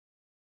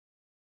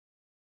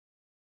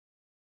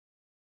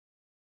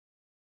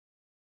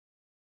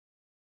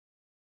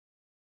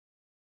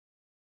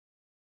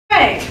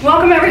right,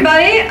 welcome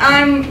everybody.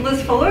 I'm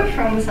Liz Fuller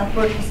from the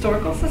Southport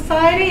Historical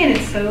Society, and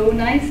it's so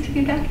nice to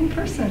be back in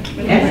person.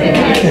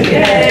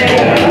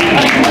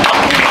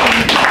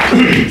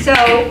 So,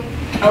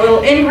 a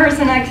little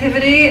in-person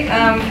activity.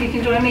 If you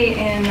can join me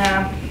in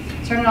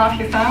turning off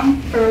your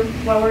phone for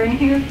while we're in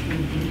here,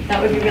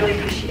 that would be really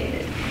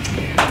appreciated.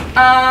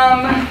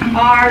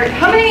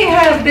 How many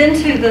have been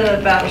to the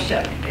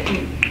Battleship?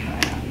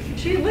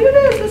 Gee, look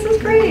at this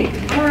is great.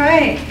 All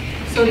right.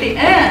 So at the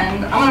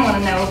end, I want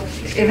to know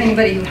if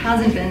anybody who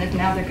hasn't been, if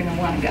now they're going to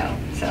want to go.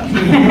 So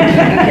be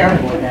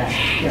careful with that.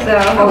 So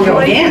or go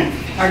again.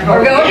 Or go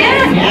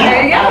again.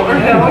 There you go. Or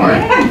go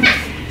again.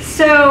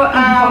 So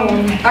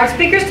our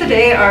speakers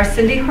today are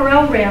Cindy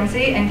Horrell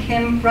Ramsey and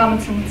Kim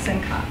Robinson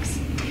Sincox,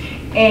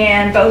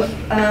 and both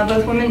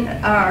women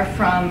are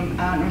from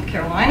North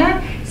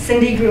Carolina.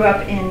 Cindy grew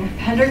up in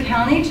Pender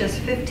County, just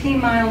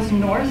 15 miles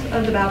north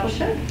of the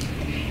Battleship.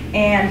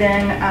 And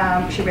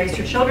then she raised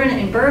her children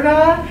in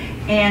Burga,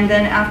 and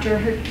then after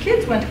her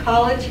kids went to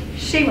college,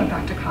 she went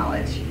back to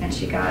college, and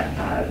she got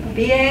a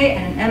BA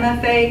and an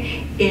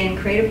MFA in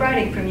creative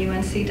writing from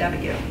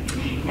UNCW.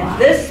 And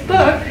this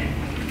book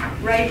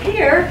right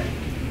here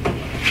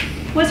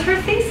was her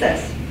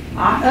thesis.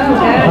 Awesome.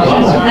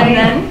 And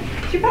then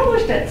she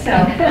published it, so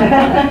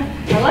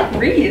I like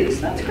reuse,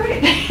 that's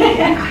great.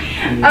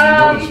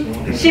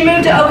 She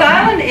moved to Oak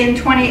Island in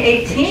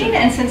 2018,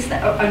 and since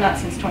then, not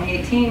since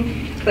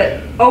 2018,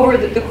 but over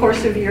the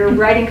course of your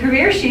writing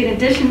career, she, in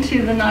addition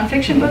to the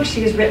nonfiction books,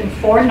 she has written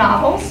 4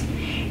 novels,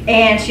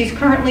 and she's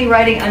currently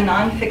writing a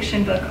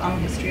nonfiction book on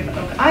the history of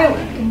Oak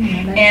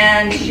Island.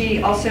 And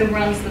she also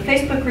runs the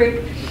Facebook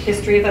group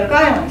History of Oak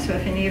Island, so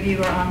if any of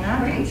you are on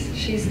that,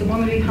 she's the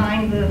woman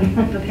behind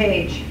the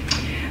page.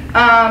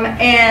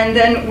 And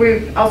then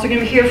we're also going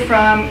to hear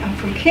from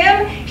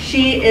Kim.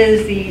 She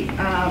is the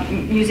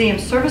museum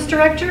service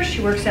director. She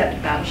works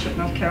at Battleship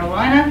North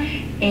Carolina,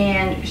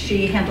 and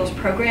she handles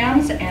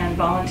programs and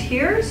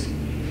volunteers.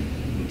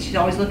 She's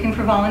always looking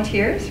for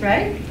volunteers,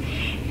 right?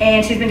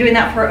 And she's been doing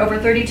that for over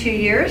 32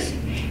 years.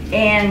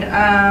 And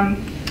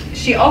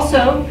she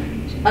also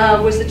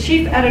was the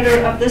chief editor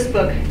of this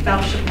book,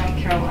 Battleship North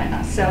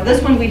Carolina. So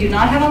this one we do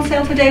not have on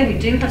sale today. We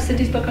do have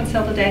Cindy's book on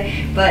sale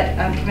today, but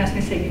Kim asked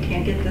me to say you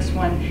can get this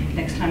one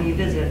next time you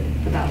visit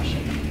the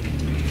Battleship.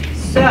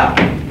 So,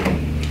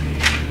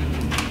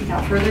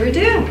 without further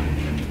ado,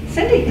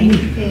 Cindy.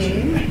 Thank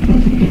you.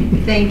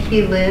 Thank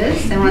you,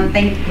 Liz. I want to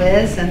thank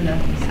Liz and the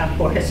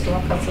Southport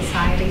Historical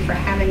Society for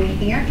having me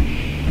here.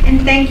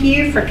 And thank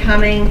you for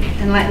coming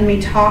and letting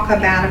me talk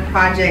about a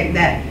project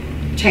that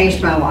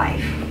changed my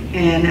life.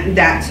 And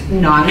that's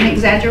not an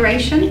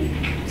exaggeration,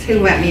 so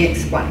let me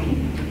explain.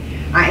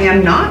 I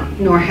am not,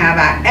 nor have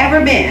I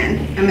ever been,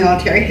 a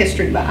military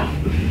history buff,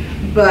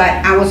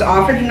 but I was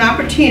offered an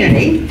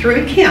opportunity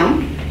through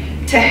Kim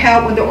to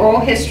help with the oral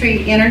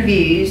history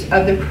interviews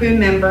of the crew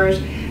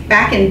members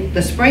back in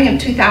the spring of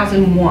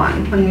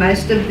 2001, when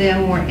most of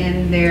them were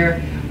in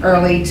their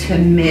early to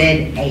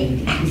mid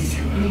 80s.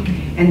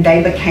 And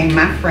they became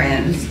my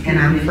friends, and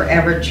I'm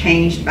forever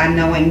changed by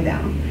knowing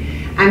them.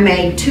 I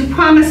made 2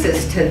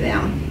 promises to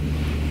them,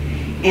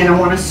 and I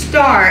want to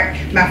start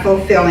by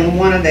fulfilling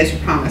one of those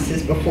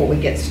promises before we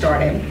get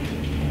started.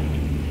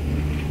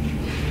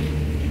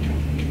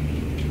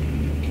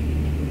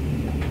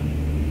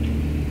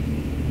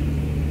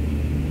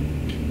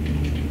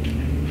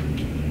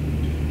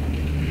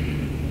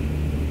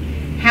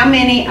 How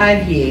many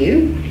of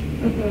you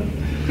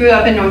grew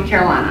up in North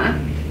Carolina?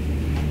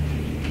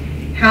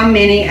 How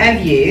many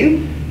of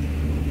you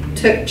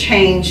took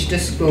change to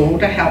school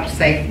to help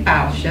save the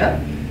Battleship?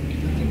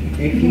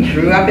 If you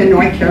grew up in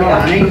North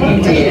Carolina, you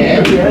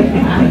did.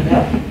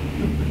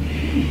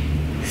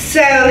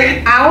 So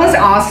I was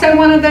also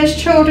one of those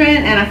children,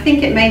 and I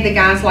think it made the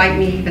guys like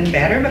me even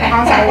better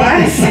because I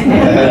was.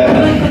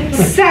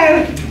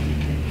 So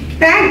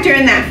back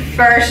during that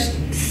first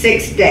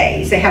 6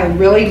 days, they had a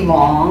really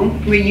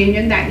long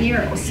reunion that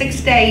year. It was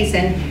 6 days,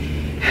 and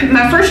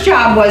my first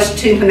job was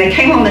to, when they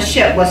came on the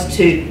ship, was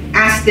to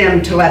ask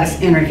them to let us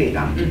interview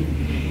them.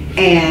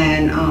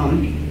 And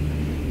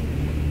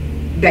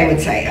they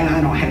would say,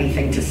 I don't have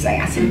anything to say.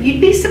 I said,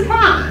 you'd be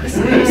surprised.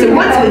 So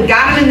once we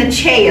got them in the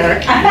chair,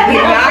 the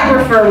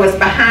videographer was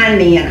behind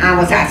me and I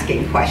was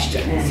asking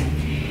questions.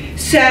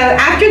 So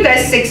after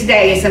those 6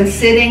 days, I'm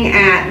sitting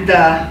at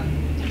the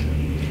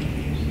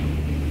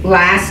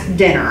last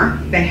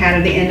dinner they had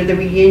at the end of the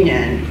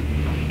reunion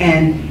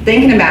and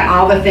thinking about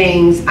all the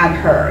things I've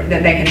heard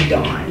that they had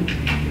done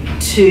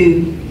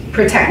to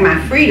protect my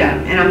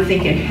freedom. And I'm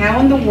thinking, how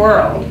in the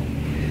world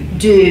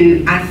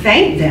do I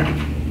thank them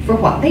for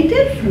what they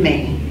did for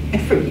me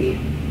and for you?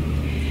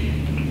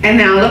 And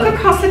then I look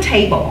across the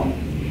table,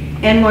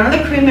 and one of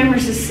the crew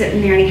members is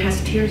sitting there and he has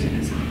tears in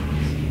his eyes.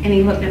 And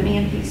he looked at me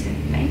and he said,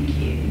 thank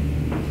you.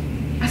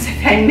 I said,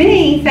 thank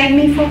me? Thank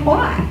me for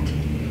what?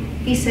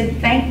 He said,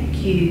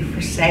 thank you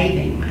for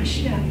saving my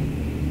ship.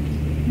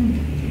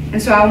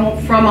 And so I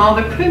want, from all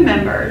the crew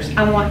members,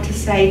 I want to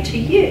say to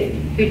you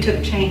who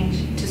took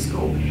change to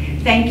school,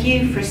 thank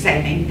you for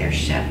saving their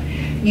ship.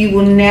 You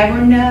will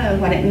never know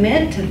what it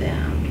meant to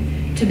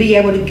them to be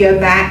able to go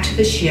back to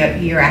the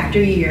ship year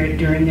after year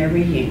during their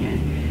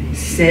reunion,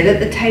 sit at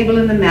the table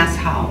in the mess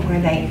hall where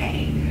they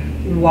ate,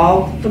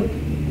 walk the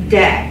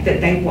deck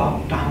that they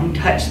walked on,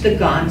 touch the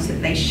guns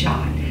that they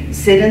shot,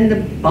 sit in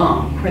the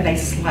bunk where they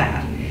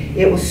slept.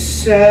 It was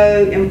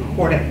so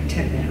important to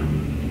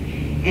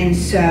them. And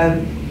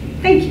so,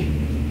 thank you.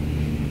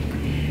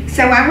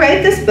 So I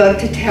wrote this book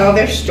to tell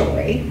their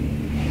story,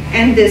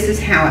 and this is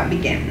how it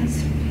begins.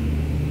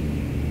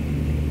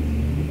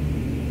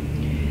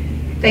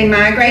 They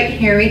migrate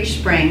here each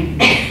spring,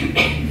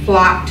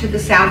 flock to the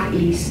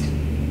southeast,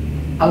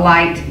 a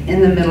light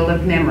in the middle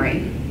of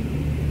memory.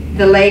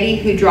 The lady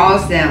who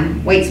draws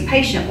them waits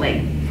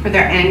patiently for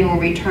their annual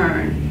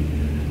return.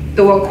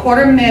 Though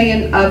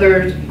 250,000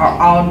 others are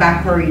awed by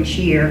her each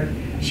year,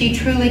 she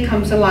truly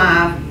comes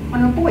alive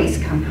when her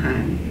boys come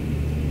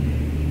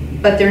home.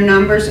 But their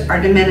numbers are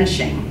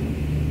diminishing.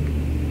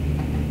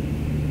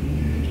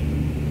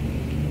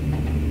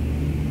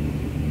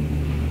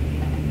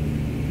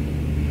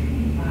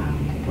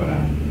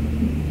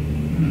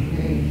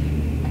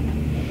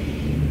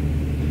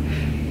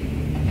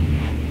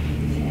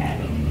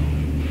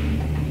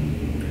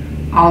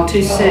 All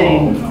too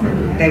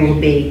soon, they will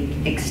be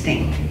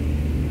extinct.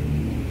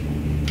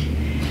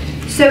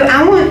 So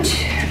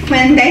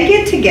when they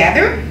get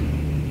together,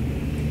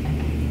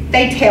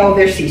 they tell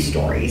their sea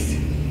stories.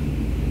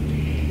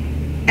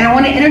 And I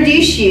want to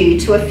introduce you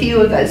to a few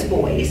of those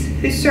boys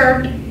who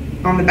served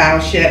on the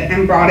battleship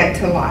and brought it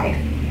to life.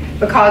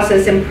 Because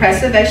as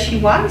impressive as she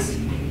was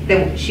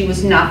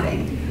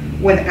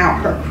nothing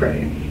without her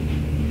crew.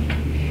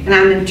 And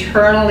I'm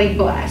eternally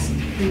blessed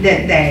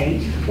that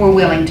they were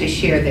willing to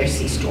share their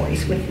sea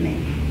stories with me.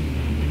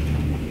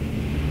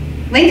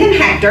 Lincoln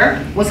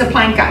Hector was a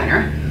plank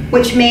owner,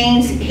 which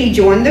means he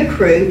joined the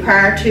crew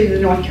prior to the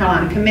North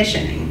Carolina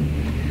commissioning.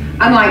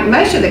 Unlike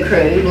most of the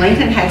crew,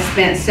 Lincoln had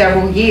spent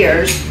several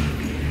years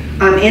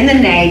in the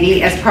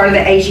Navy as part of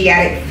the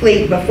Asiatic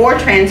fleet before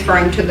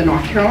transferring to the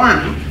North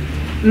Carolina.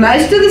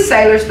 Most of the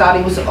sailors thought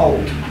he was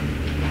old.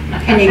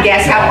 Can you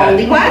guess how old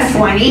he was?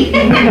 20.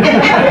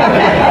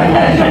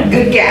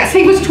 Good guess.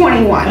 He was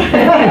 21.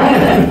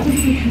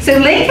 So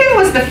Lincoln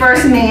was the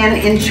first man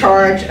in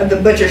charge of the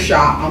butcher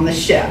shop on the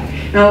ship.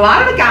 And a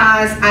lot of the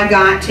guys I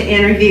got to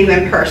interview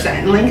in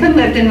person. Lincoln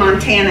lived in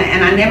Montana,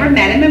 and I never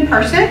met him in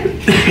person.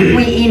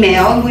 We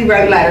emailed, we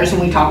wrote letters,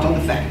 and we talked on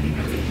the phone.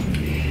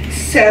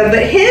 So,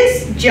 but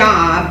his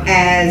job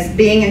as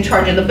being in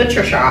charge of the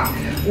butcher shop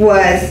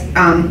was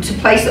to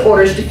place the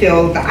orders to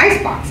fill the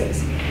ice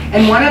boxes.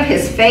 And one of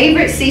his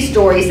favorite sea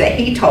stories that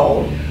he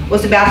told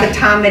was about the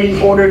time that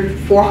he ordered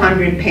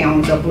 400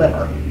 pounds of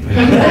liver.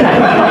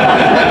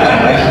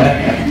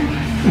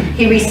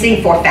 He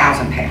received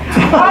 4,000 pounds.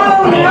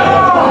 Oh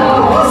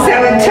no! So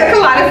it took a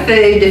lot of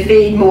food to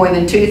feed more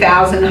than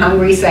 2,000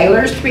 hungry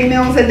sailors 3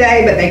 meals a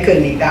day, but they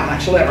couldn't eat that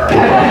much liver.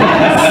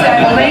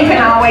 So Lincoln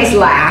always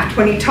laughed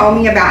when he told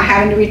me about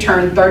having to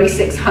return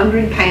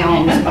 3,600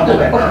 pounds of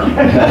liver.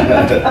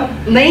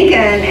 Lincoln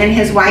and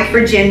his wife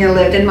Virginia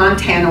lived in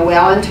Montana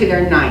well into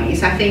their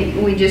 90s. I think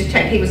we just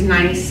checked, he was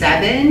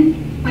 97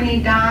 when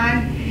he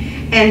died,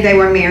 and they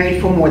were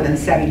married for more than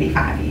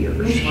 75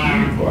 years.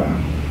 Wow.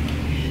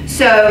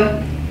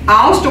 So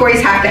all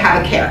stories have to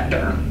have a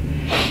character,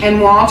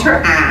 and Walter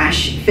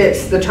Ashe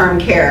fits the term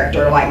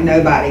character like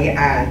nobody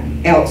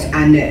else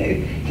I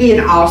knew. He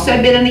had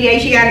also been in the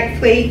Asiatic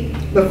fleet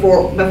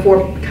before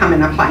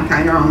becoming a plank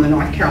owner on the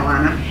North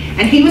Carolina,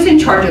 and he was in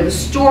charge of the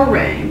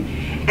storeroom.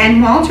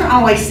 And Walter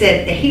always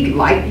said that he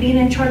liked being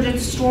in charge of the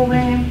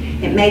storeroom.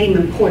 It made him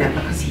important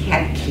because he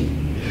had the key.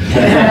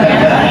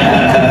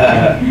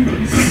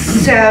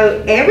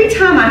 So every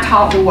time I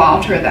talked to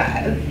Walter,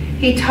 though,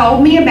 he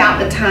told me about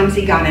the times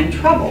he got in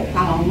trouble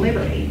while on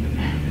liberty.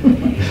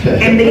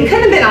 And it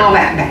couldn't have been all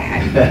that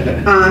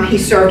bad. He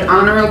served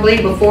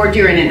honorably before,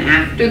 during, and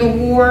after the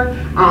war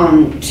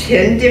on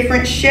 10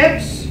 different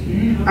ships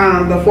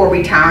before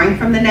retiring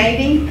from the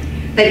Navy.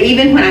 But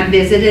even when I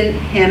visited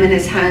him in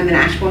his home in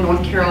Asheville,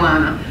 North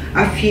Carolina,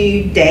 a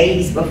few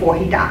days before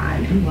he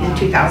died in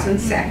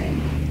 2007,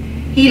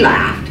 he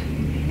laughed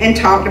and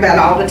talked about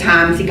all the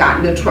times he got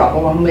into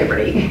trouble on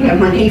liberty.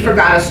 And when he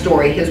forgot a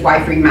story, his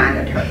wife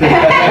reminded her.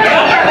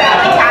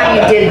 About the time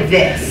you did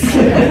this.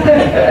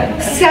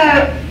 So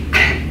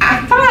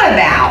I thought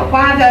about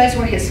why those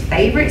were his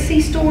favorite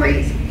sea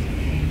stories.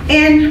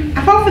 And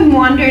I've often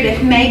wondered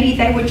if maybe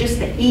they were just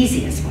the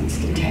easiest ones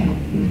to tell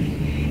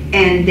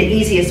and the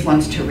easiest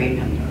ones to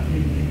remember.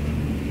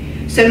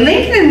 So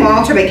Lincoln and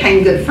Walter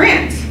became good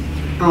friends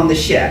on the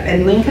ship,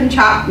 and Lincoln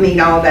chopped meat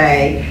all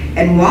day,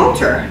 and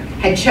Walter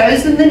had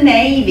chosen the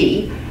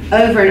Navy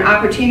over an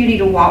opportunity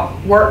to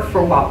work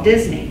for Walt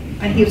Disney,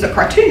 and he was a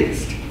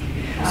cartoonist.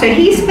 So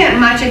he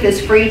spent much of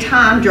his free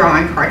time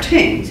drawing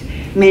cartoons,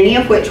 many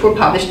of which were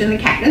published in the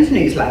captain's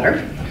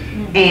newsletter.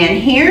 And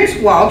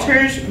here's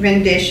Walter's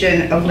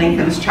rendition of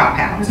Lincoln's Chop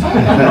House. I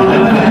don't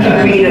know if you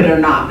can read it or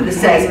not, but it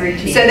says,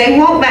 "So they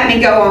won't let me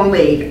go on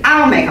leave.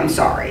 I'll make them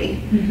sorry."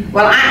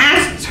 Well, I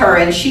asked her,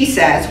 and she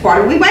says, "What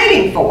are we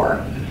waiting for?"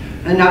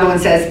 Another one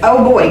says,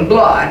 oh boy,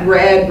 blood,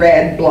 red,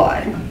 red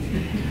blood.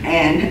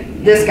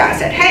 And this guy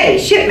said, hey,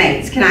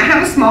 shipmates, can I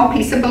have a small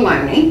piece of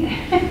bologna?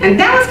 And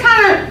that was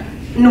kind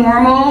of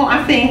normal,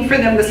 I think, for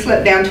them to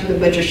slip down to the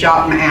butcher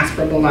shop and ask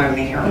for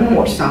bologna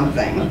or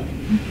something.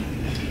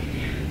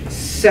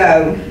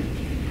 So,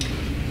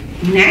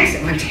 next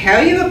I'm going to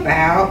tell you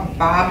about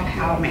Bob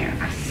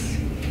Palomares.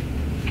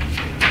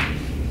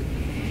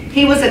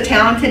 He was a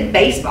talented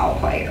baseball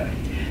player.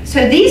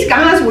 So these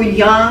guys were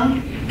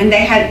young and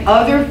they had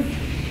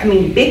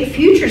big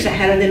futures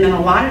ahead of them in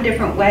a lot of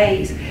different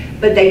ways,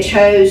 but they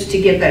chose to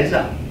give those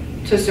up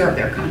to serve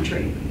their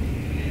country.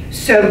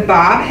 So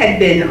Bob had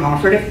been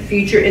offered a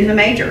future in the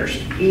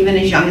majors, even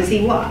as young as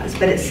he was,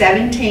 but at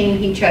 17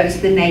 he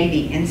chose the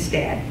Navy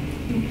instead.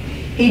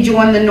 He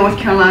joined the North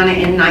Carolina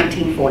in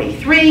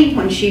 1943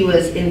 when she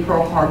was in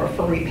Pearl Harbor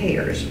for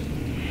repairs.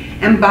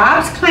 And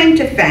Bob's claim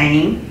to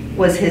fame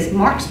was his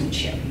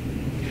marksmanship.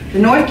 The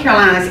North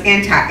Carolina's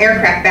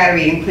anti-aircraft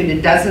battery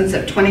included dozens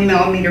of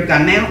 20mm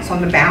gun mounts on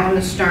the bow and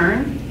the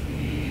stern.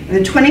 And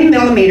the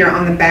 20mm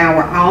on the bow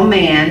were all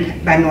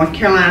manned by North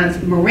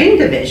Carolina's Marine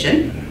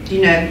Division. Do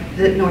you know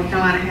that North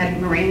Carolina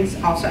had Marines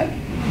also?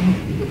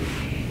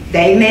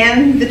 They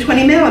manned the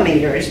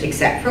 20mm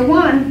except for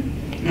one,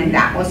 and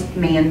that was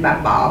manned by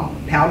Bob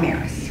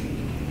Palomares.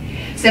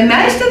 So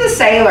most of the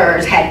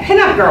sailors had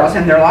pinup girls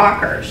in their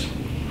lockers.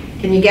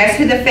 Can you guess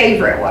who the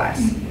favorite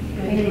was?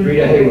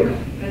 Rita Hayward.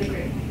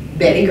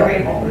 Betty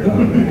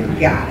Grable.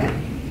 Got it.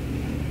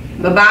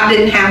 But Bob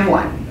didn't have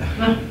one.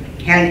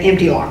 He had an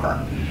empty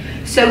locker.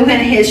 So when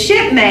his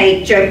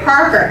shipmate, Joe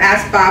Parker,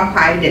 asked Bob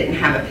why he didn't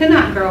have a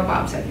pinup girl,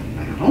 Bob said,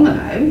 I don't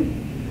know.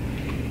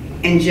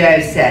 And Joe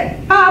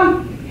said,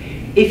 Bob,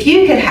 if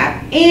you could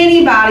have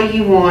anybody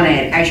you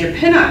wanted as your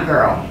pinup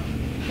girl,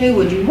 who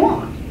would you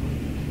want?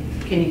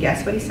 Can you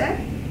guess what he said?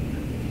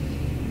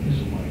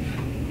 His wife.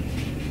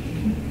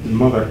 His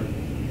mother.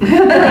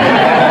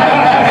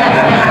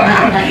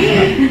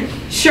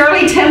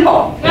 Shirley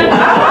Temple.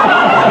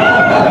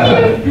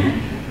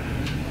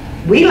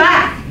 We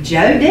laughed.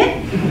 Joe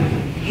did.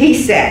 He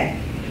said,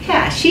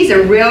 yeah, she's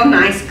a real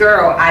nice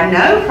girl. I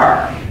know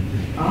her.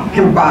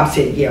 And Bob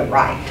said, yeah,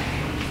 right.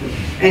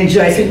 And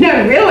Joe said,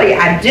 no, really,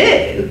 I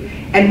do.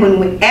 And when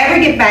we ever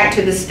get back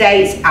to the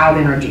States, I'll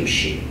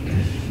introduce you.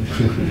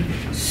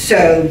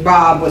 So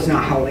Bob was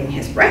not holding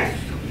his breath.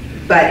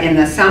 But in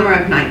the summer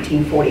of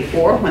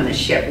 1944, when the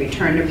ship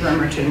returned to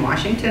Bremerton,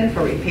 Washington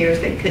for repairs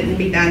that couldn't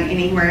be done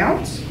anywhere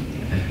else,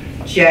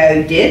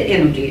 Joe did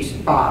introduce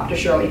Bob to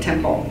Shirley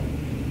Temple.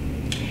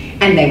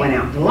 And they went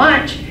out to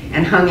lunch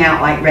and hung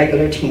out like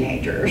regular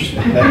teenagers.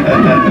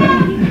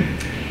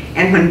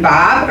 And when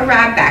Bob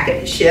arrived back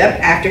at the ship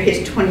after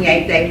his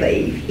 28-day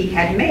leave, he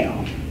had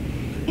mail.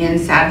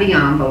 Inside the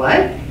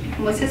envelope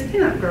was his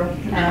pinup girl.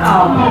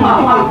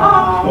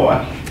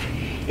 Boy.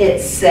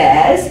 It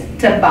says,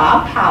 to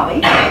Bob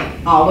Holly,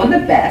 all of the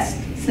best,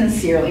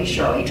 sincerely,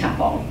 Shirley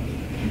Temple.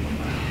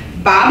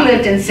 Bob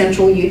lived in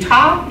central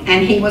Utah,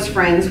 and he was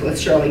friends with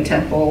Shirley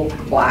Temple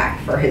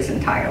Black for his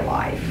entire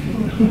life.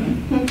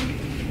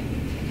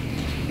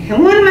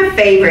 And one of my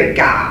favorite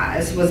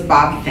guys was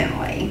Bob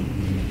Finley.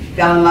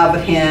 Fell in love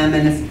with him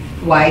and his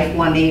wife,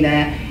 Juanita,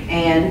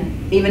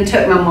 and even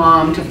took my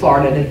mom to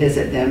Florida to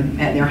visit them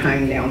at their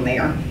home down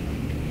there.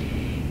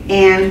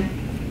 And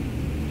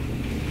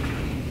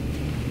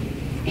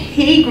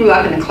he grew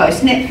up in a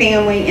close-knit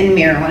family in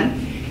Maryland.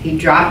 He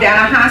dropped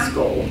out of high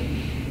school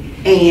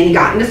and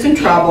got into some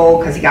trouble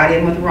because he got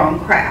in with the wrong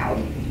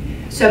crowd.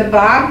 So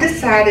Bob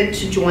decided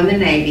to join the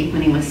Navy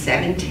when he was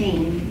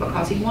 17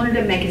 because he wanted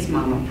to make his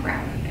mama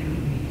proud of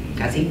him,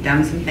 because he'd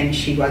done some things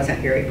she wasn't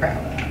very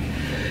proud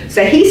of.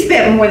 So he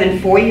spent more than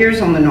 4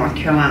 years on the North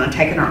Carolina,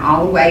 taking her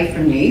all the way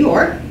from New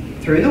York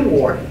through the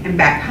war and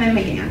back home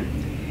again.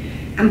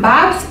 And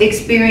Bob's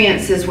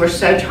experiences were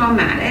so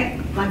traumatic,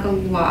 like a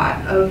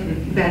lot of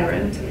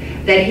veterans,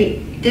 that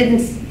he didn't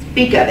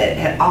speak of it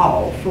at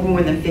all for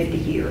more than 50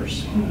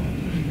 years.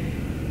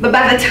 But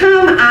by the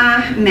time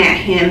I met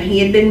him, he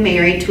had been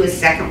married to his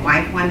second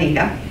wife,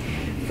 Juanita,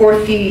 for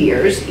a few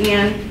years,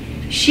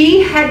 and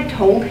she had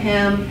told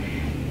him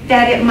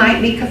that it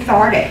might be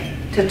cathartic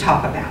to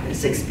talk about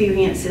his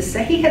experiences,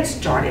 so he had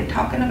started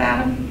talking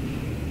about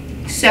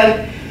them.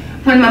 So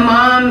when my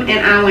mom and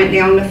I went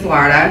down to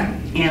Florida,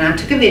 and I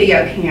took a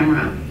video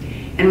camera,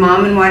 and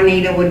Mom and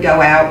Juanita would go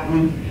out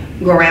and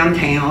go around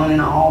town and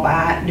all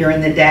that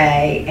during the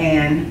day,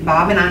 and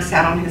Bob and I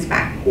sat on his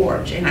back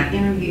porch and I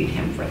interviewed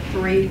him for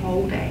 3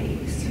 whole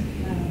days.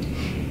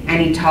 And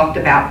he talked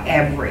about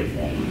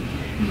everything.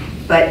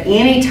 But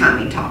anytime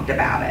he talked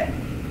about it,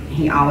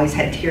 he always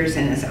had tears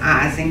in his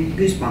eyes and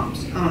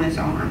goosebumps on his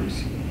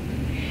arms.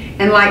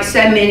 And like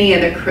so many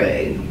of the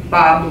crew,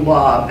 Bob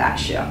loved that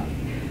ship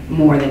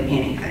more than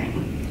anything.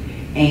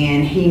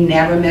 And he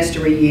never missed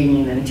a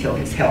reunion until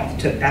his health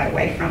took that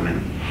away from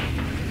him.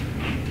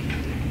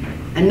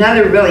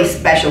 Another really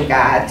special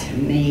guy to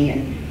me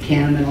and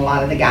Kim and a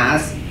lot of the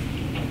guys,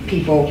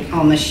 people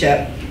on the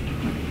ship,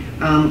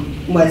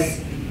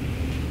 was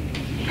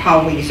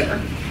Paul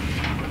Weiser.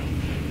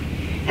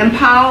 And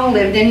Paul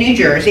lived in New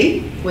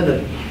Jersey with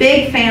a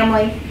big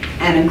family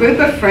and a group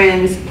of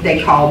friends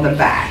they called the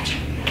Batch.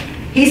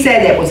 He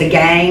said it was a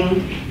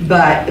gang,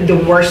 but the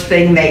worst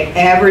thing they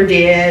ever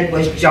did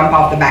was jump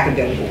off the back of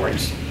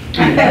billboards.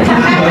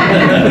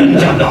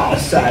 Jump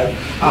off, so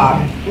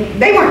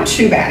they weren't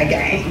too bad a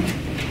gang.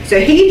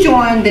 So he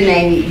joined the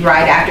Navy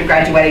right after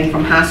graduating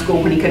from high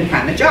school when he couldn't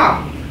find a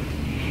job.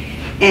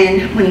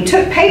 And when he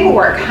took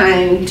paperwork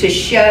home to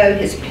show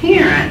his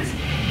parents,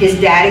 his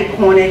daddy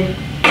pointed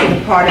to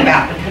the part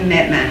about the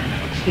commitment.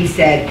 He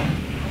said,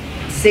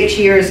 6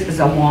 years is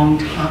a long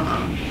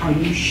time. Are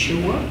you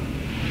sure?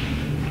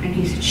 And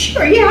he said,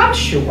 sure, yeah, I'm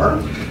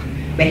sure.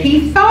 But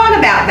he thought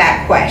about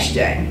that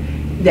question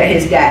that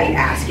his daddy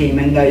asked him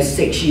in those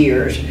 6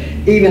 years,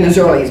 even as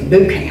early as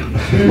boot camp.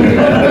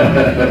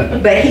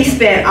 But he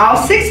spent all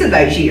 6 of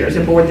those years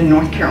aboard the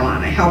North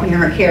Carolina, helping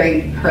her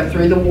carry her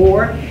through the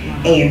war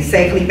and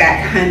safely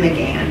back home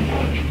again.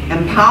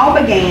 And Paul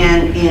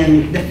began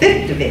in the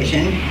 5th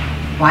Division,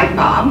 like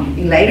Bob.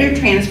 He later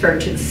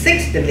transferred to the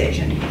 6th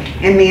Division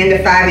and manned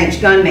a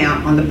 5-inch gun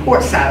mount on the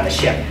port side of the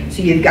ship.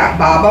 So you've got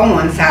Bob on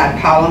one side,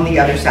 Paul on the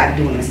other side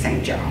doing the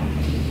same job.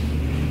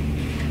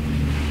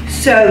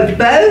 So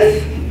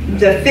both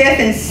the 5th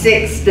and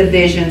 6th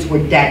Divisions were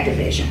deck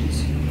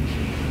divisions.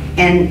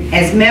 And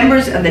as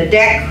members of the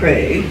deck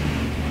crew,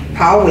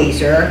 Paul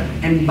Weiser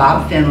and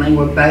Bob Finley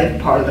were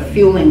both part of the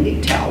fueling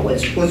detail,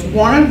 which was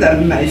one of the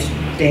most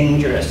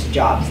dangerous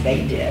jobs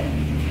they did,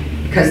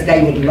 because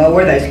they would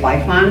lower those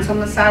lifelines on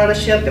the side of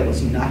the ship. There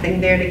was nothing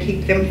there to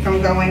keep them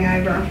from going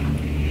over.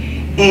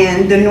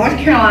 And the North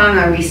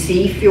Carolina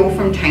received fuel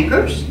from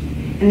tankers,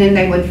 and then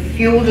they would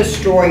fuel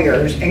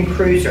destroyers and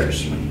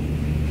cruisers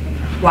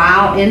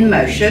while in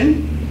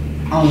motion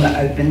on the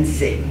open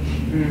sea.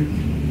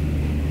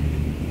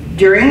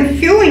 During the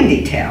fueling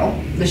detail,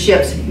 the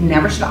ships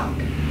never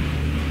stopped.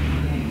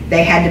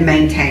 They had to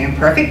maintain a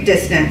perfect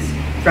distance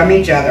from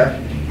each other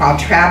while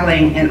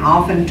traveling in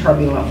often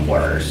turbulent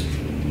waters.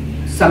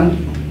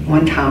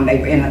 One time they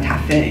were in a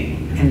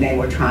typhoon and they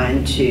were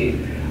trying to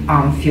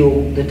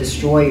fuel the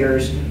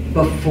destroyers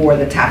before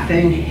the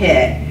typhoon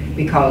hit,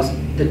 because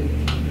the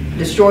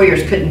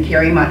destroyers couldn't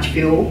carry much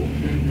fuel,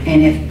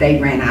 and if they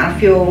ran out of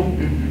fuel,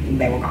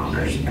 they were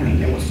goners. I mean,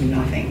 there was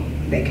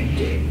nothing they could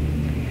do.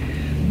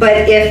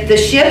 But if the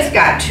ships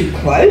got too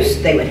close,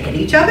 they would hit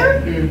each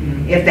other.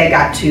 If they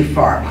got too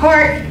far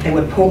apart, they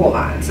would pull the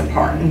lines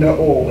apart and the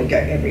oil would go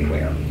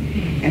everywhere.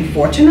 And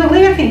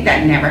fortunately, I think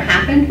that never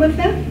happened with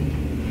them.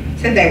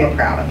 So they were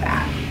proud of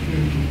that.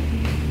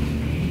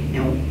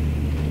 Now,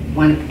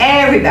 one of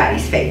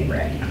everybody's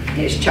favorite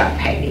is Chuck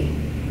Patey.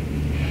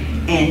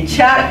 And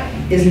Chuck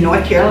is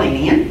North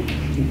Carolinian,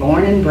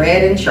 born and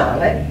bred in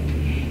Charlotte.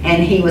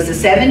 And he was a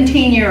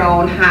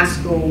 17-year-old high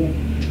school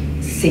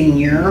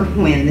senior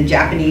when the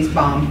Japanese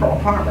bombed Pearl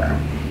Harbor.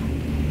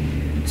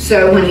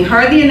 So when he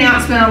heard the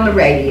announcement on the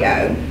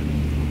radio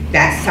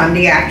that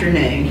Sunday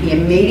afternoon, he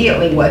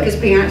immediately woke his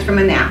parents from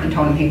a nap and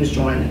told them he was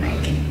joining the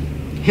Navy.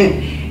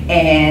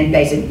 And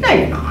they said, no,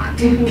 you're not.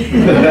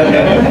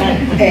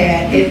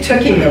 And it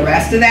took him the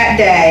rest of that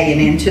day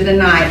and into the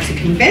night to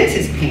convince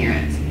his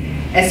parents,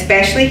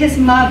 especially his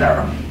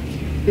mother,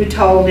 who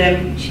told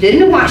him she didn't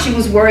know what she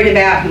was worried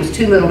about. He was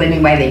too little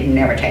anyway, they'd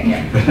never take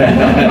him.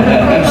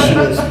 And she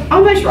was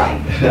almost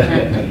right.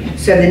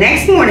 So the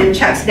next morning,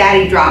 Chuck's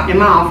daddy dropped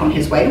him off on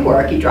his way to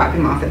work. He dropped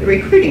him off at the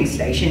recruiting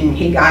station, and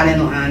he got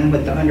in line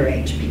with the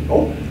underage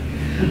people.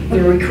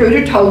 The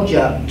recruiter told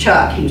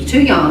Chuck he was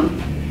too young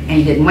and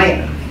he didn't weigh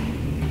enough.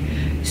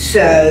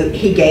 So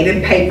he gave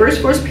him papers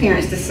for his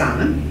parents to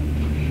sign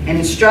and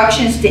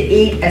instructions to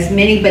eat as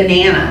many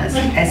bananas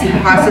as he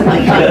possibly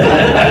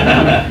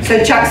could.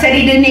 So Chuck said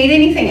he didn't eat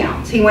anything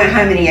else. He went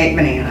home and he ate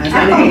bananas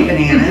and ate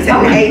bananas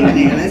and ate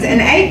bananas and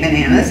ate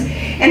bananas.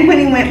 And when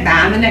he went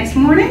by the next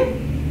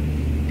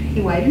morning,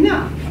 he weighed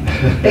enough.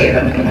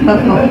 Barely.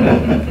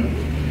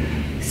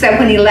 So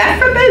when he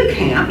left for boot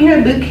camp, you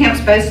know, boot camp's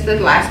supposed to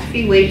last a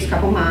few weeks,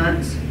 couple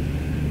months.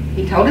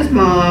 He told his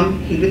mom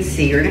he would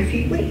see her in a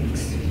few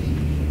weeks.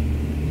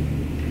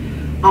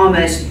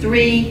 Almost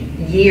 3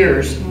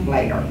 years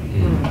later,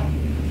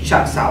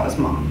 Chuck saw his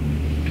mom.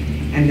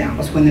 And that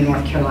was when the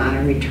North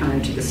Carolina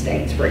returned to the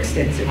States for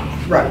extensive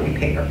road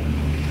repair.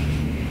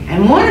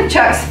 And one of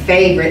Chuck's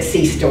favorite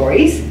sea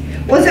stories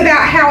was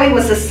about how he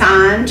was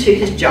assigned to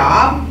his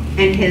job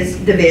and his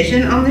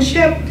division on the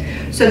ship.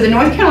 So the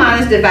North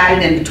Carolina is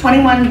divided into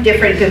 21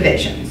 different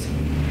divisions.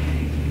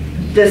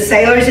 The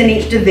sailors in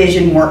each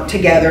division worked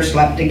together,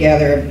 slept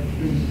together,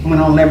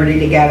 went on liberty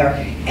together,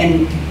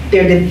 and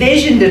their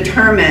division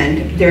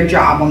determined their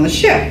job on the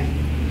ship.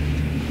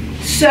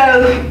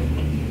 So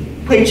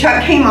when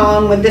Chuck came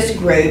on with this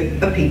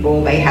group of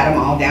people, they had them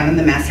all down in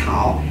the mess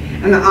hall,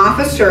 and the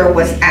officer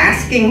was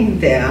asking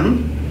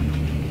them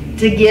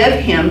to give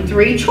him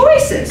 3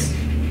 choices.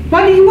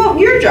 What do you want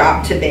your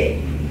job to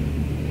be?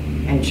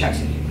 And Chuck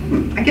said,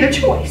 I get a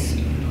choice.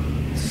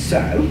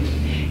 So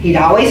he'd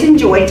always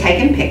enjoyed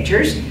taking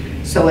pictures,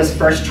 so his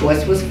first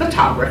choice was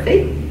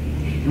photography.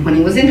 And when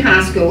he was in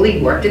high school, he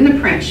worked in the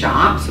print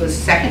shop, so his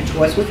second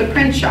choice was the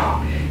print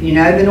shop. You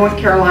know, the North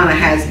Carolina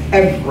has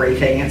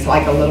everything. It's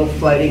like a little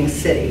floating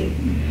city.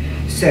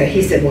 So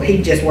he said, well,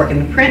 he'd just work in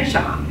the print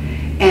shop.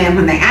 And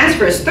when they asked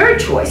for his third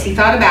choice, he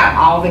thought about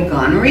all the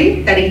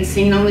gunnery that he'd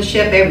seen on the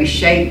ship, every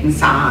shape and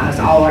size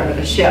all over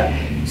the ship.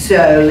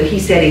 So he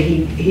said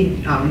he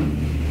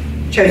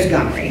chose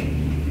gunnery.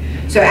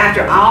 So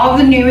after all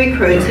the new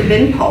recruits had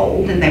been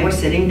polled and they were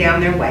sitting down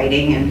there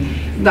waiting,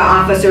 and the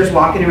officers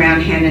walking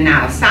around handing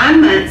out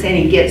assignments, and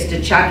he gets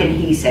to Chuck and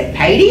he said,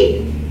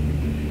 Patty,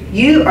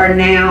 you are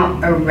now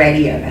a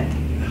radioman.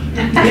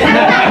 So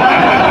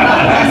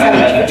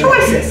much for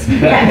choices.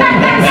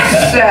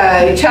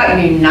 So Chuck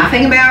knew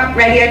nothing about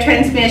radio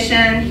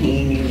transmission,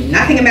 he knew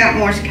nothing about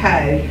Morse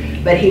code,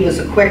 but he was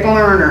a quick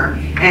learner,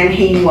 and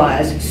he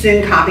was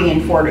soon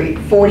copying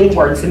 40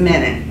 words a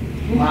minute.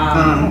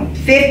 Wow.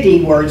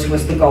 50 words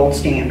was the gold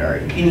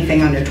standard.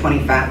 Anything under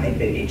 25, they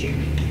booted you.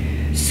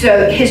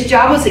 So his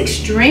job was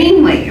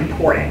extremely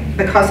important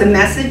because the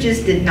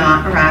messages did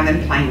not arrive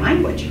in plain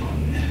language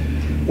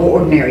or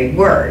ordinary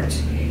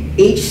words.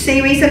 Each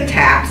series of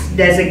taps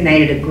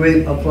designated a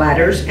group of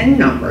letters and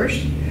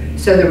numbers,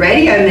 so the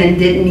radio men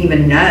didn't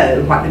even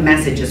know what the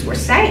messages were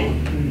saying.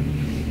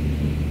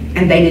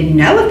 And they didn't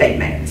know if they'd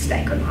made a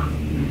mistake or not.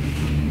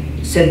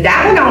 So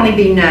that would only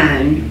be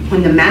known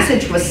when the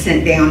message was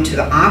sent down to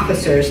the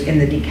officers in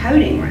the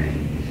decoding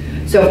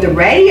room. So if the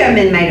radio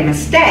men made a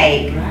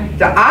mistake,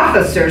 the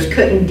officers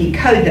couldn't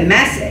decode the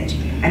message,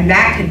 and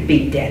that could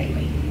be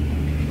deadly.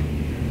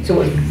 So it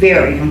was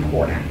very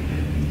important.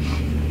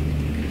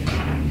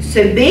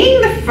 So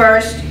being the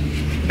first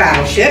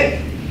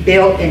battleship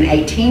built in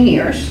 18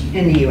 years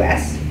in the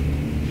U.S.,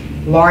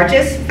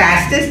 largest,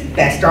 fastest,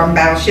 best armed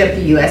battleship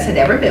the U.S. had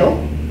ever built,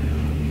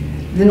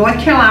 the North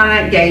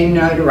Carolina gained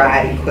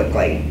notoriety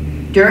quickly.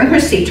 During her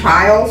sea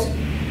trials,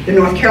 the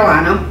North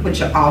Carolina,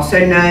 which is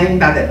also known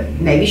by the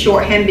Navy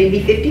shorthand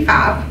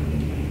BB-55,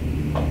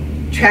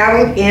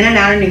 traveled in and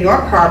out of New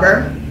York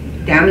Harbor,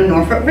 down to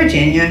Norfolk,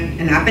 Virginia,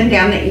 and up and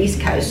down the East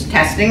Coast,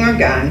 testing her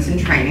guns and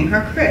training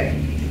her crew.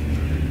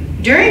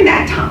 During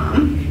that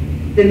time,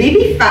 the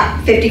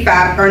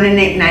BB-55 earned a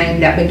nickname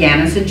that began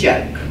as a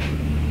joke,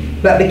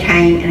 but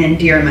became an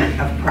endearment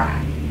of pride.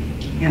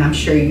 And I'm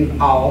sure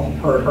you've all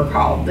heard her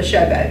called the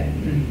showboat.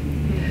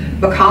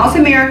 Because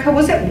America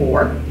was at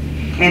war,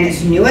 and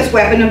its newest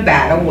weapon of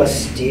battle was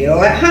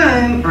still at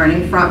home,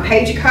 earning front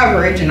page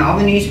coverage in all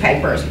the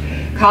newspapers,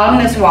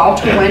 columnist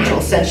Walter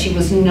Winchell said she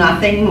was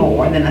nothing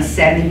more than a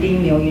 $70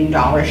 million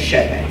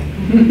showboat.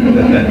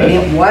 And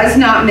it was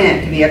not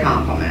meant to be a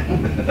compliment.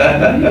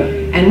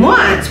 And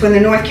once, when the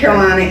North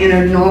Carolina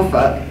entered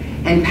Norfolk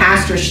and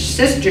passed her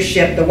sister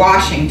ship, the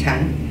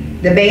Washington,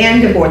 the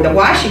band aboard the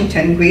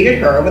Washington greeted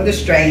her with the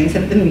strains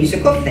of the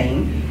musical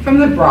theme from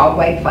the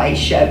Broadway play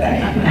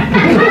Showboat.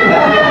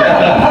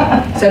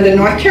 So the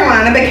North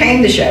Carolina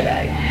became the Showboat,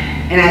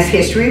 and as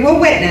history will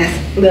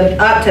witness, lived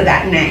up to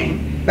that name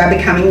by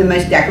becoming the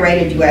most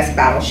decorated U.S.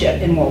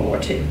 battleship in World War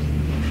II.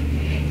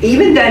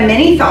 Even though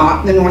many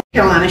thought the North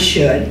Carolina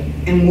should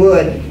and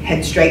would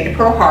head straight to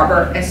Pearl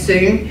Harbor as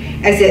soon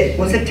as it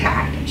was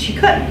attacked, she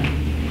couldn't.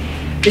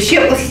 The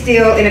ship was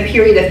still in a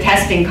period of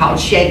testing called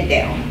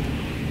shakedown.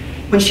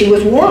 When she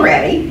was war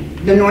ready,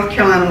 the North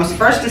Carolina was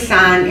first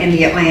assigned in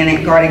the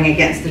Atlantic guarding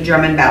against the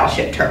German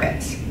battleship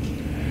Tirpitz.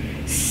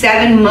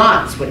 7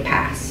 months would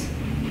pass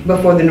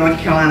before the North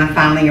Carolina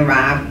finally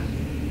arrived,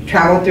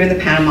 traveled through the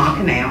Panama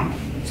Canal,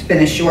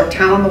 spent a short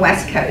time on the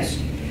West Coast,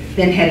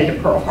 then headed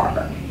to Pearl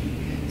Harbor.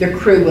 The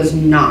crew was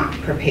not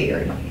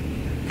prepared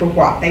for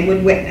what they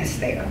would witness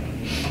there.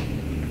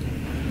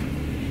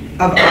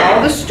 Of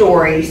all the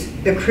stories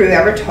the crew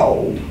ever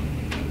told,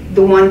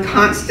 the one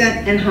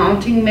constant and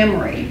haunting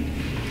memory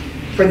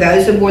for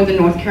those aboard the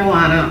North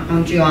Carolina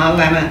on July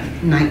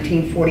 11,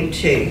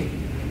 1942,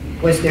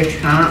 was their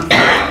triumphant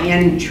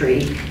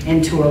entry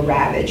into a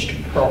ravaged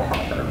Pearl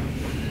Harbor.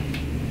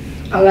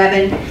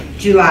 11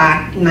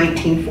 July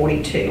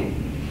 1942.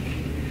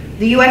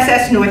 The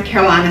USS North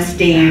Carolina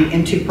steamed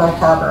into Pearl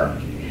Harbor.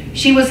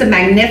 She was a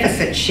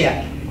magnificent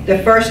ship, the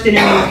first in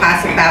a new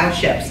class of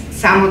battleships,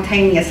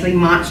 simultaneously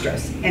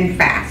monstrous and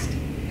fast.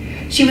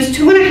 She was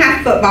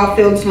 2.5 football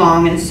fields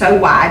long and so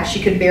wide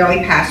she could barely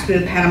pass through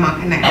the Panama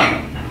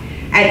Canal.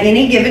 At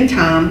any given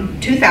time,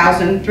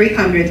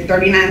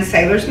 2,339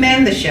 sailors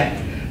manned the ship,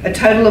 a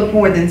total of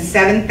more than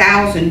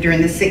 7,000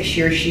 during the 6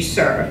 years she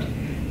served,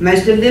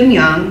 most of them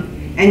young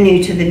and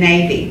new to the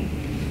Navy,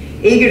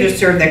 eager to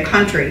serve their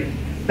country,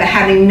 but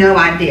having no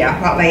idea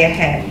what lay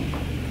ahead.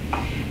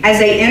 As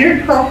they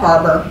entered Pearl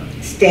Harbor,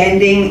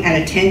 standing at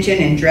attention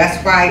in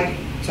dress white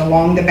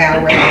along the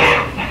bow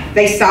rails,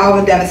 they saw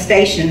the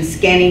devastation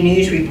scanning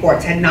news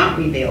reports had not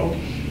revealed.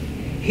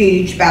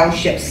 Huge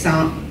battleships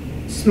sunk,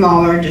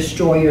 smaller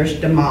destroyers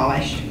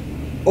demolished,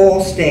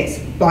 oil sticks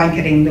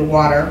blanketing the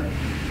water.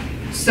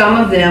 Some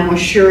of them were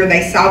sure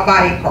they saw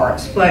body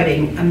parts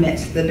floating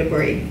amidst the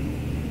debris.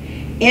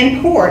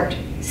 In port,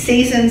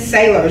 seasoned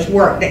sailors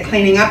worked at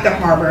cleaning up the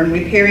harbor and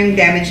repairing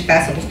damaged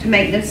vessels to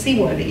make them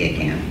seaworthy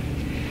again.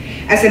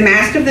 As the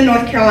mast of the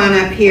North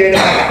Carolina appeared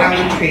above the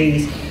island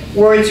trees,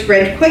 word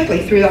spread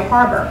quickly through the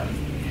harbor.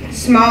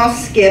 Small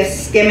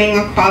skiffs skimming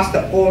across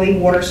the oily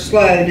water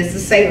slowed as the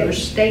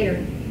sailors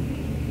stared.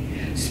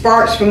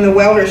 Sparks from the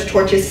welders'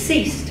 torches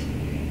ceased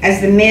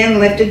as the men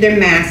lifted their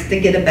masks to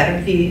get a better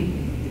view.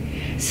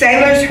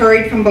 Sailors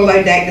hurried from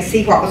below deck to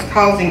see what was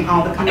causing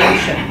all the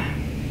commotion.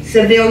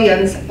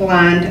 Civilians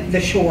lined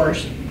the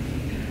shores.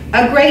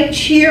 A great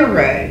cheer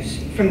rose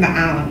from the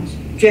islands,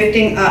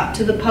 drifting up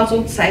to the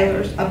puzzled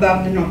sailors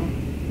above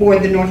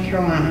board the North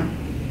Carolina.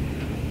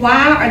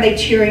 Why are they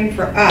cheering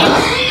for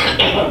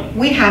us?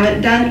 We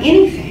haven't done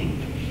anything.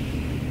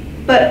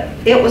 But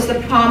it was the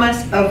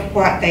promise of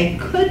what they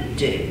could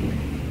do,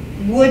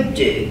 would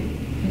do,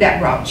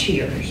 that brought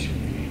cheers.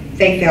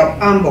 They felt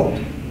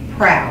humbled,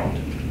 proud,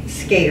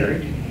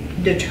 scared,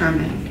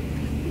 determined.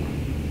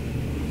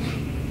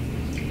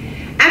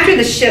 After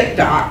the ship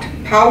docked,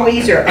 Paul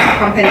Weiser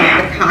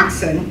accompanied the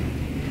coxswain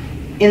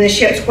in the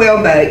ship's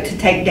whaleboat to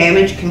take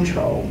damage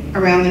control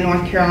around the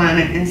North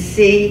Carolina and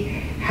see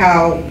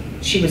how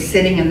she was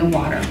sitting in the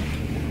water.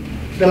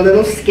 The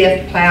little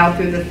skiff plowed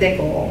through the thick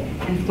oil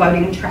and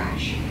floating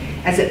trash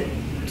as it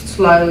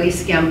slowly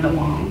skimmed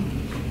along.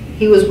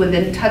 He was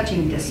within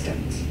touching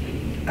distance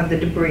of the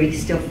debris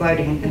still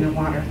floating in the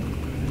water.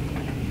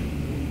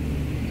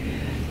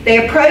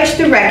 They approached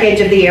the wreckage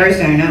of the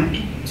Arizona,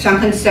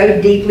 sunken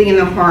so deeply in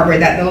the harbor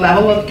that the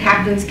level of the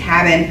captain's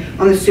cabin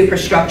on the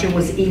superstructure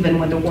was even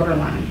with the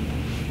waterline.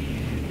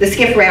 The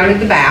skiff rounded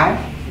the bow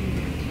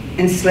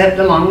and slipped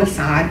along the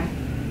side,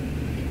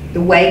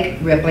 the wake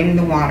rippling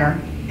the water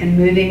and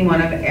moving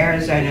one of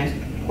Arizona's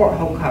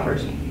porthole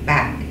covers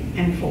back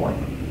and forth,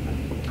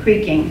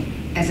 creaking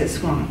as it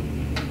swung.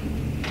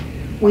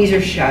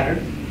 Weiser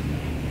shuddered.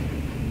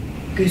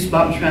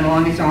 Goosebumps ran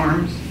along his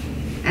arms,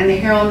 and the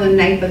hair on the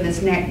nape of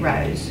his neck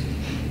rose.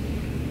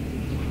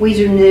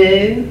 Weiser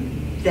knew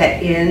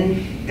that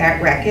in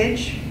that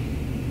wreckage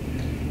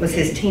was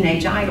his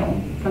teenage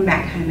idol from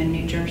back home in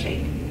New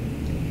Jersey.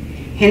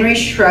 Henry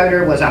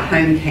Schroeder was a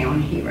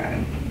hometown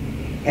hero.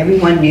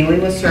 Everyone knew he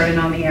was serving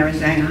on the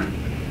Arizona,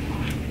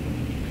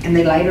 and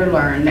they later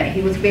learned that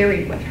he was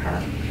buried with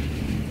her.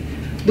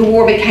 The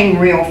war became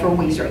real for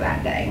Weiser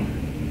that day,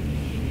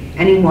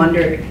 and he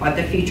wondered what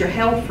the future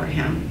held for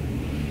him.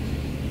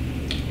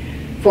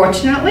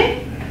 Fortunately,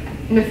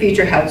 the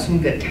future held some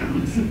good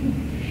times.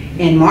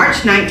 In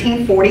March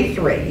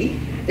 1943,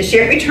 the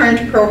ship returned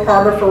to Pearl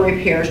Harbor for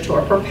repairs to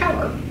a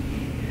propeller.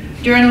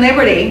 During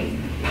Liberty,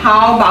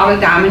 Paul bought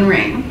a diamond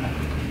ring.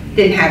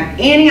 Didn't have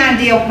any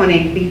idea when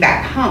he'd be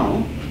back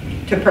home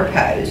to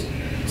propose,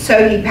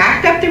 so he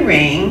packed up the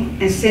ring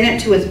and sent it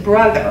to his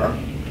brother.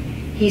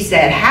 He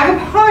said, "Have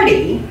a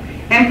party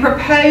and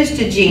propose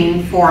to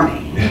Jean for me."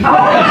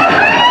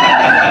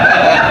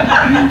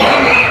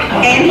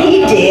 And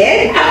he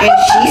did, and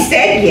she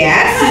said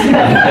yes.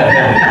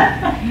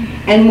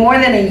 And more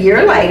than a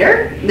year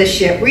later, the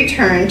ship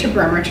returned to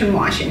Bremerton,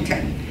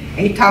 Washington.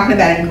 And you're talking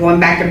about it going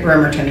back to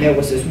Bremerton. There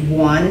was this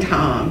one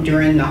time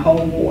during the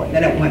whole war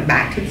that it went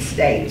back to the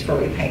States for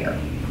repair.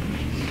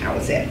 That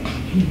was it.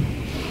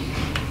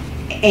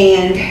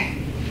 And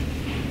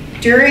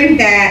during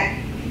that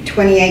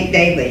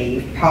 28-day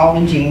leave, Paul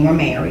and Jean were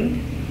married.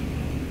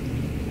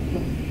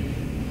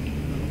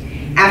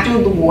 After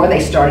the war, they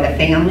started a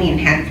family and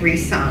had 3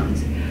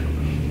 sons.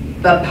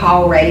 But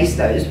Paul raised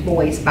those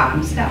boys by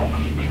himself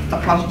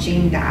because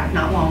Jean died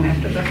not long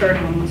after the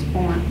 3rd one was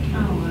born.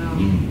 Oh, wow.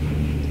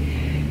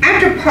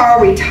 After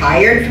Paul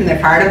retired from the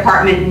fire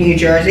department in New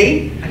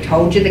Jersey, I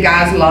told you the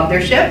guys loved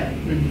their ship,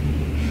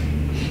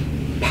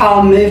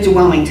 Paul moved to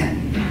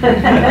Wilmington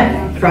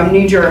from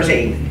New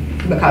Jersey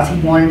because he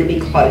wanted to be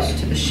close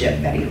to the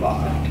ship that he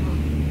loved.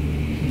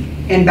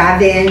 And by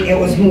then, it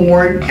was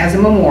moored as a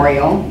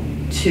memorial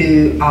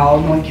to all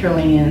North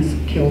Carolinians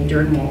killed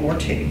during World War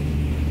II.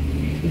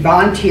 He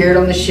volunteered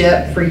on the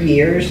ship for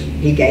years.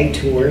 He gave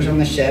tours on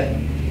the ship.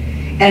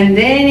 And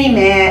then he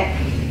met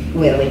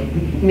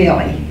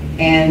Millie,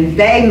 and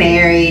they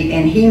married,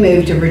 and he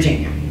moved to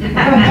Virginia.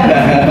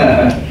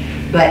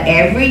 But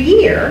every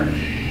year,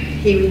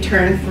 he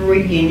returned for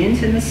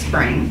reunions in the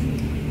spring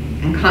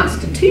and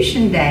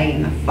Constitution Day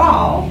in the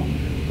fall,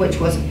 which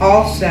was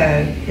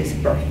also his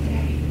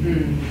birthday.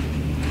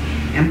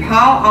 And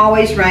Paul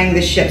always rang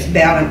the ship's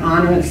bell in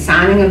honor of the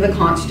signing of the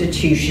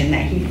Constitution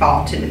that he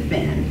fought to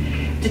defend.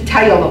 To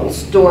tell you a little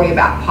story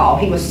about Paul,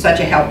 he was such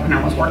a help when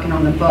I was working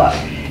on the book,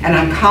 and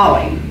I'd call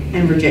him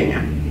in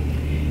Virginia,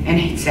 and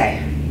he'd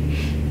say,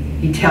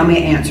 he'd tell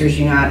me answers,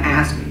 you know, I'd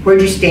ask,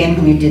 where'd you stand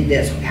when you did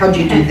this? How'd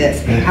you do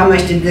this? How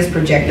much did this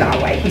projectile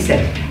weigh? He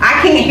said,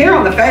 I can't hear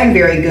on the phone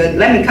very good,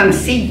 let me come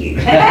see you.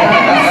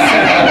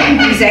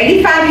 He's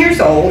 85 years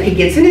old, he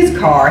gets in his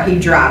car, he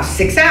drives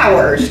 6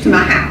 hours to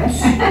my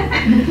house,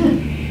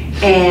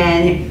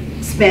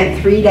 and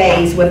spent 3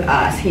 days with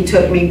us. He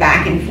took me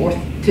back and forth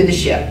to the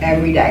ship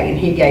every day, and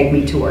he gave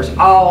me tours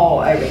all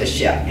over the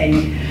ship,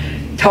 and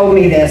told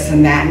me this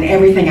and that, and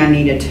everything I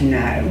needed to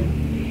know.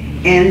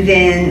 And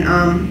then,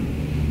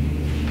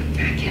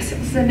 I guess it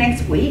was the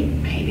next week,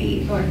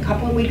 maybe, or a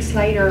couple of weeks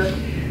later,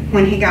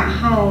 when he got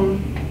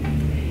home,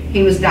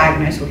 he was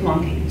diagnosed with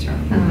lung cancer.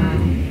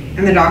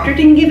 And the doctor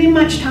didn't give him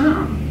much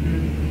time.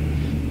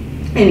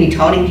 And he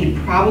told him he'd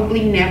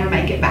probably never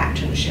make it back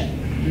to the ship.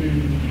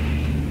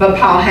 But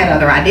Paul had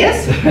other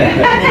ideas.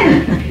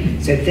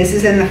 So this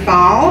is in the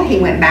fall. He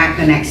went back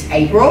the next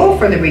April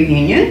for the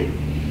reunion.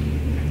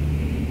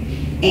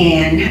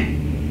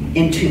 And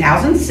in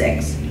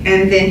 2006.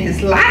 And then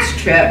his last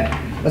trip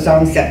was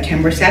on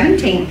September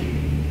 17th,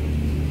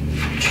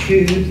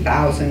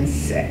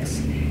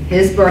 2006.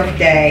 His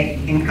birthday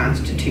and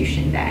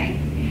Constitution Day.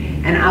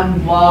 And I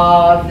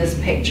love this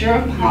picture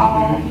of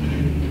Paul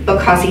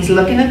because he's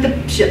looking at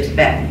the ship's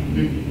bell.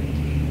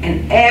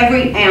 And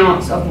every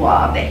ounce of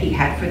love that he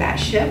had for that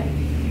ship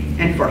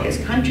and for his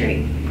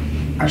country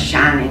are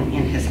shining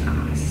in his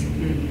eyes.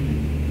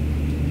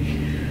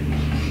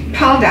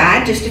 Paul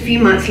died just a few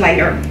months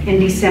later in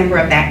December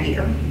of that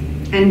year.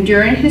 And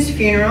during his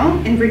funeral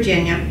in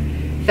Virginia,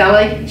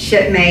 fellow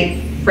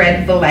shipmate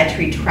Fred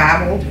Velletri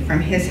traveled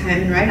from his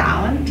home in Rhode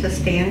Island to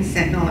stand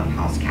sentinel at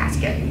Paul's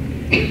casket.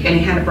 And he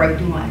had a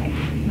broken leg,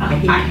 but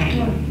he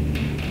came.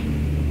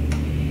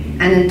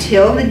 And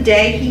until the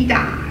day he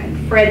died,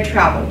 Fred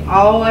traveled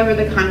all over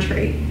the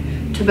country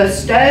to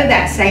bestow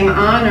that same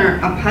honor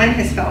upon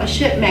his fellow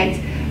shipmates,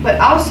 but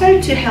also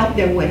to help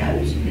their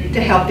widows,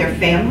 to help their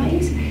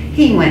families.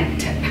 He went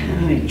to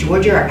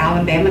Georgia or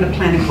Alabama to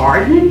plant a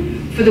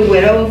garden for the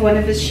widow of one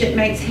of his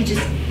shipmates. He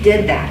just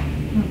did that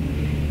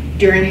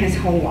during his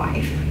whole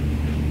life.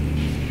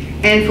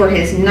 And for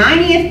his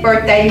 90th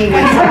birthday, he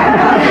went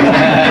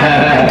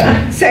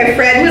skydiving. So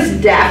Fred was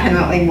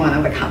definitely one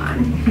of a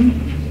kind.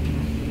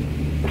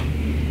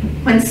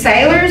 When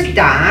sailors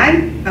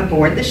died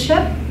aboard the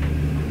ship,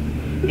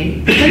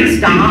 they couldn't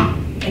stop.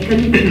 They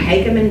couldn't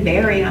take them and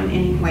bury them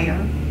anywhere.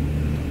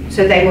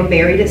 So they were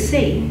buried at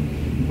sea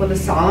with a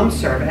solemn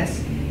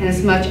service and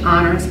as much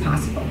honor as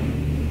possible.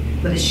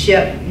 But the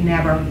ship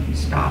never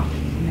stopped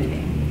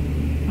moving.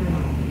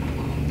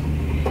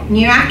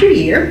 Year after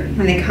year,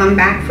 when they come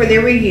back for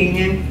their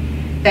reunion,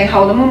 they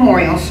hold a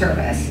memorial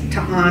service to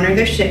honor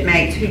their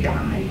shipmates who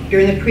died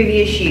during the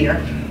previous year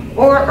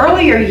or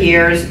earlier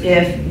years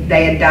if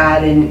they had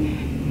died and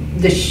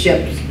the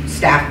ship's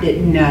staff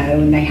didn't know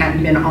and they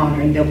hadn't been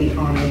honored. They'll be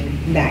honored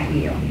that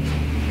year.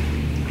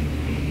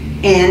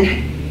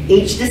 And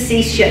each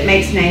deceased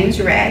shipmate's name is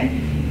read,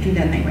 and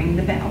then they ring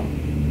the bell.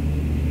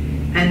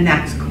 And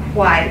that's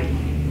quite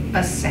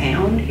a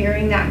sound,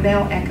 hearing that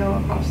bell echo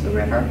across the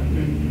river.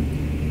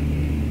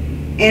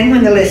 And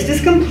when the list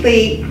is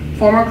complete,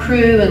 former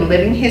crew and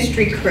living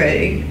history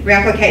crew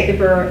replicate the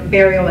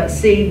burial at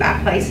sea by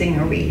placing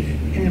a wreath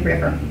in the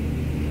river.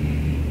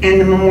 And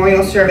the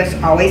memorial service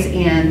always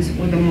ends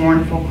with a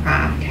mournful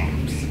cry of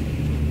taps.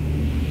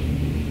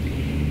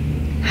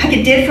 Like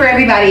it did for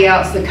everybody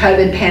else, the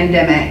COVID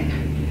pandemic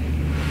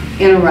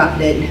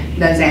interrupted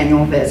those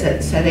annual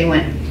visits. So they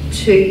went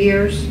 2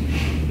 years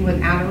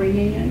without a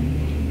reunion,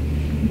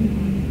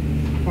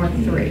 or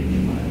 3?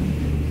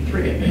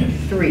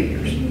 3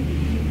 years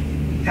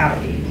without a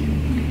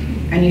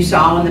reunion. And you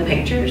saw in the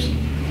pictures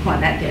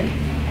what that did.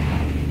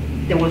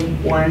 There was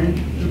one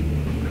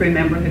crew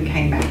member who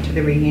came back to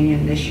the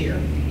reunion this year.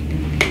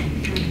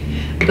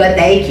 But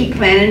they keep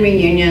planning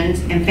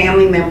reunions, and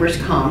family members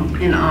come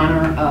in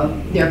honor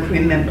of their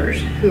crew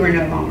members who are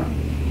no longer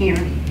here.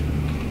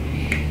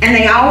 And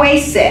they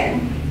always said,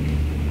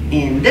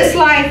 in this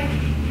life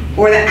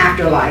or the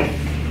afterlife,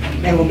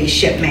 they will be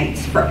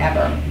shipmates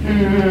forever.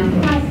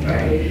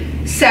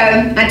 So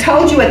I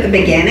told you at the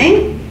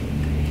beginning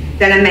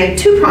that I made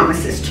 2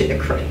 promises to the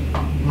crew.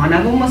 One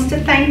of them was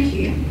to thank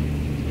you.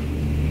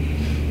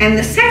 And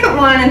the second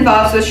one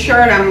involves a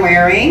shirt I'm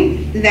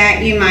wearing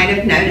that you might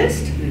have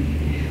noticed.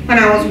 When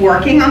I was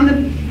working on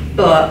the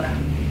book,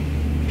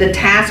 the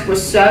task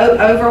was so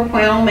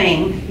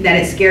overwhelming that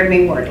it scared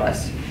me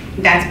wordless.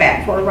 That's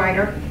bad for a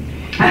writer.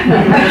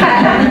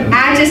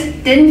 I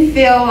just didn't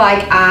feel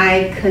like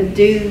I could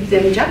do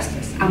them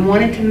justice. I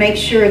wanted to make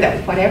sure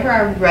that whatever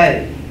I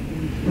wrote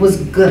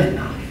was good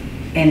enough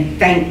and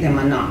thank them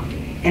enough.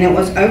 And it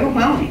was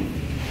overwhelming.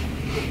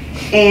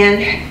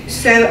 And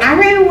so I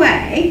ran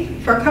away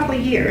for a couple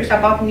of years. I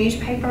bought a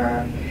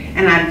newspaper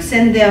and I'd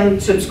send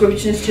them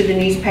subscriptions to the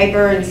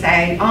newspaper and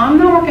say, oh, I'm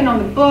not working on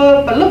the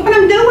book, but look what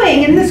I'm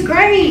doing, isn't this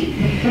great?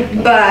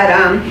 But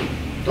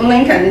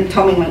Lincoln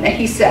told me one day,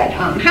 he said,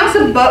 how's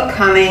a book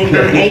coming?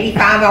 I'm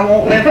 85, I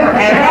won't live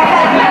forever.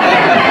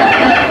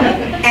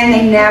 And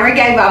they never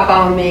gave up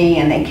on me,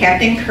 and they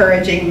kept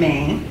encouraging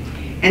me.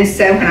 And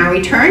so when I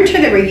returned to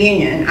the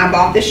reunion, I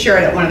bought this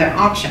shirt at one of their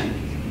auctions,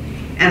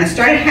 and I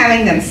started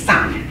having them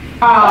sign it.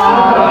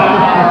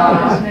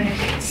 Oh.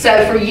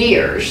 So for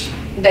years,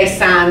 they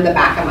signed the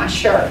back of my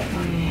shirt.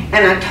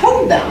 And I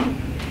told them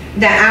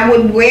that I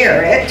would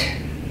wear it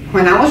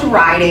when I was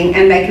writing,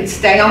 and they could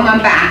stay on my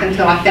back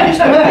until I finished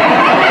the book.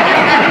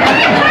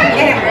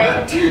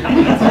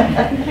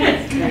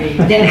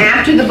 Then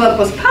after the book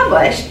was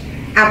published,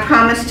 I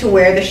promised to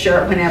wear the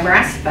shirt whenever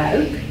I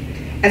spoke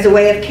as a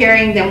way of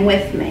carrying them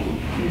with me.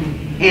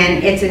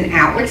 And it's an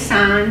outward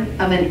sign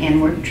of an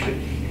inward truth,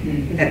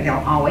 that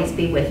they'll always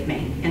be with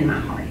me in my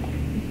heart.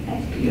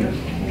 That's beautiful.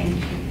 Thank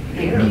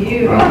you. Thank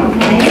you.